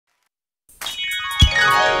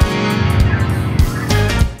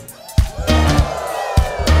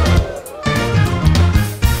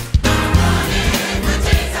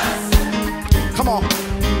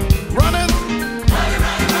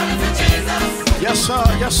sir,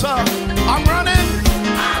 yes, sir. I'm running.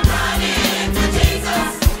 I'm running for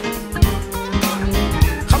Jesus.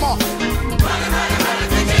 Come on. Running, running, running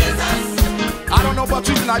for Jesus. I don't know about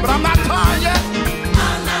you tonight, but I'm not tired yet.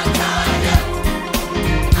 I'm not tired yet.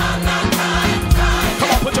 I'm not tired. Come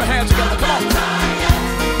on, put your hands together. Come on. Tired yet.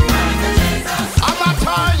 Running for Jesus. I'm not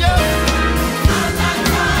tired yet. I'm not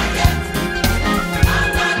tired yet.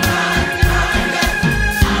 I'm not tired yet.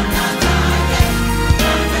 I'm not tired yet.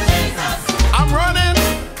 Running for Jesus. I'm running.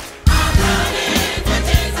 I'm running for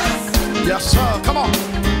Jesus. Yes, sir. Come on.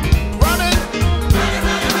 Running. Running,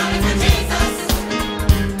 running, running for Jesus.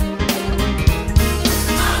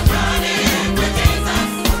 I'm running for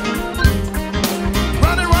Jesus.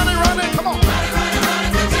 Running, running, running. Come on. Running, running,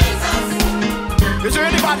 running for Jesus. Is there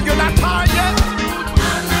anybody you're not tired yet?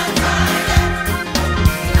 I'm not tired yet.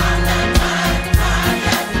 I'm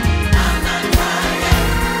not tired yet.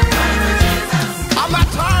 I'm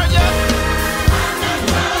not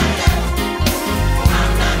tired yet. Running for Jesus. I'm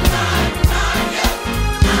not tired yet. I'm not tired yet.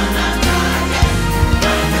 I'm not tired yet. I'm not tired yet.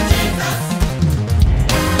 Running for Jesus.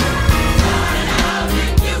 Started out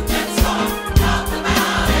in Newton Storm, talked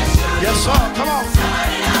about it, sure. Yes, sir. Come on.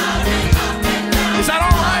 Started out in up and down. Is that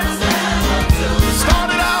all right? Level 2.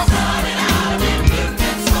 Started out. Started out in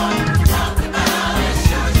Newton Storm, talked about it,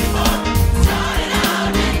 sure you won't. Started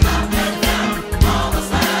out in up and down,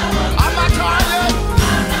 almost level 2. I'm not tired yet.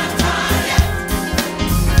 I'm not tired yet. I'm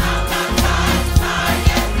not tired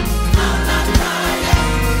yet. I'm not tired yet.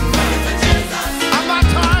 Running for Jesus. I'm not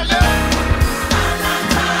tired yet. I'm not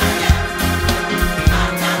tired yet. I'm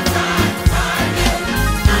not tired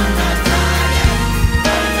yet. I'm not tired yet.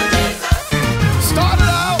 Running for Jesus.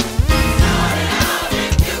 Started out. Started out in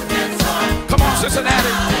Newton Storm, Come on,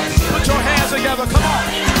 Cincinnati. Put your hands together. Come on.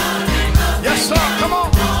 Yes, sir. Come on.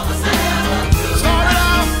 almost level 2. Started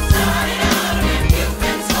out. Started out in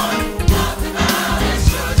Newton Storm, talked about it,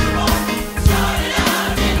 sure you won't. Started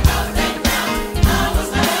out in up and down,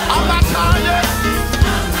 almost level 2. I'm not tired yet.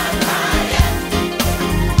 I'm not tired yet.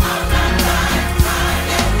 I'm not tired yet.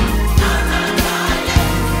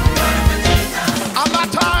 I'm not tired yet. Running for Jesus. I'm not tired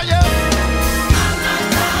yet.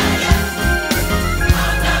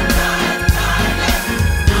 I'm not tired yet. I'm not tired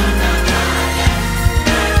yet. I'm not tired yet.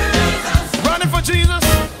 Running for Jesus.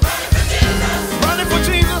 Running for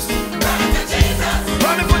Jesus. Running for Jesus.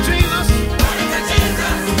 Running for Jesus.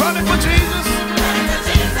 Running for Jesus.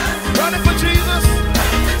 Running for Jesus. Running for Jesus.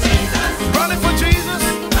 Running for Jesus.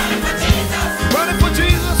 Running for Running for Jesus.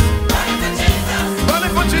 Jesus. Running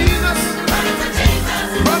for Jesus. Running for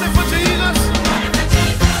Jesus. Running Running for for Jesus. Jesus. Running for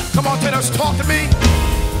Jesus. Come on, tenors, talk to me.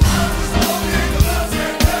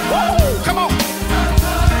 Woo! Come on.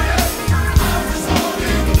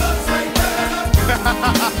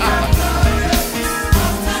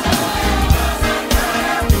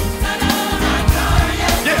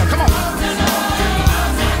 Yeah, come on.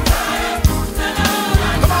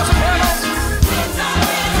 Come on, sopranos.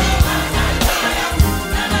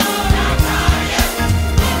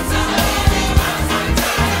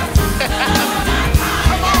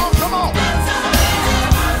 Come on, come on.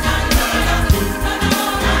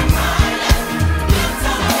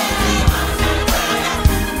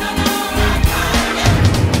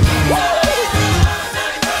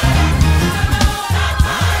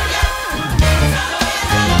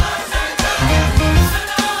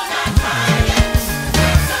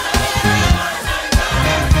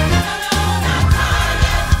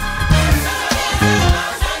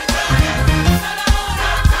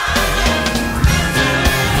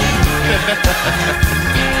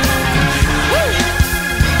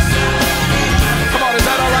 Come on, is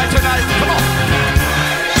that all right tonight? Come on.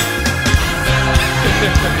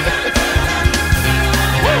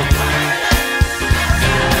 Woo.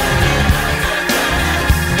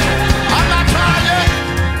 I'm not tired yet.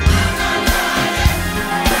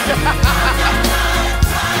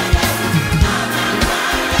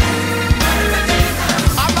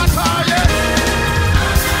 I'm not tired yet.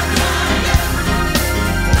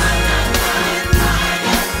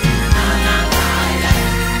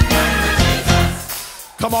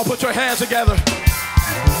 Come on, put your hands together.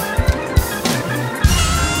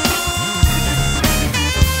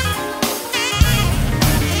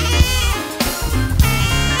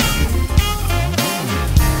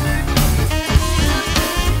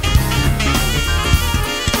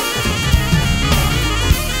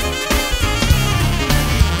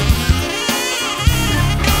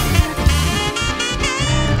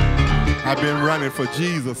 I've been running for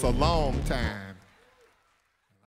Jesus a long time.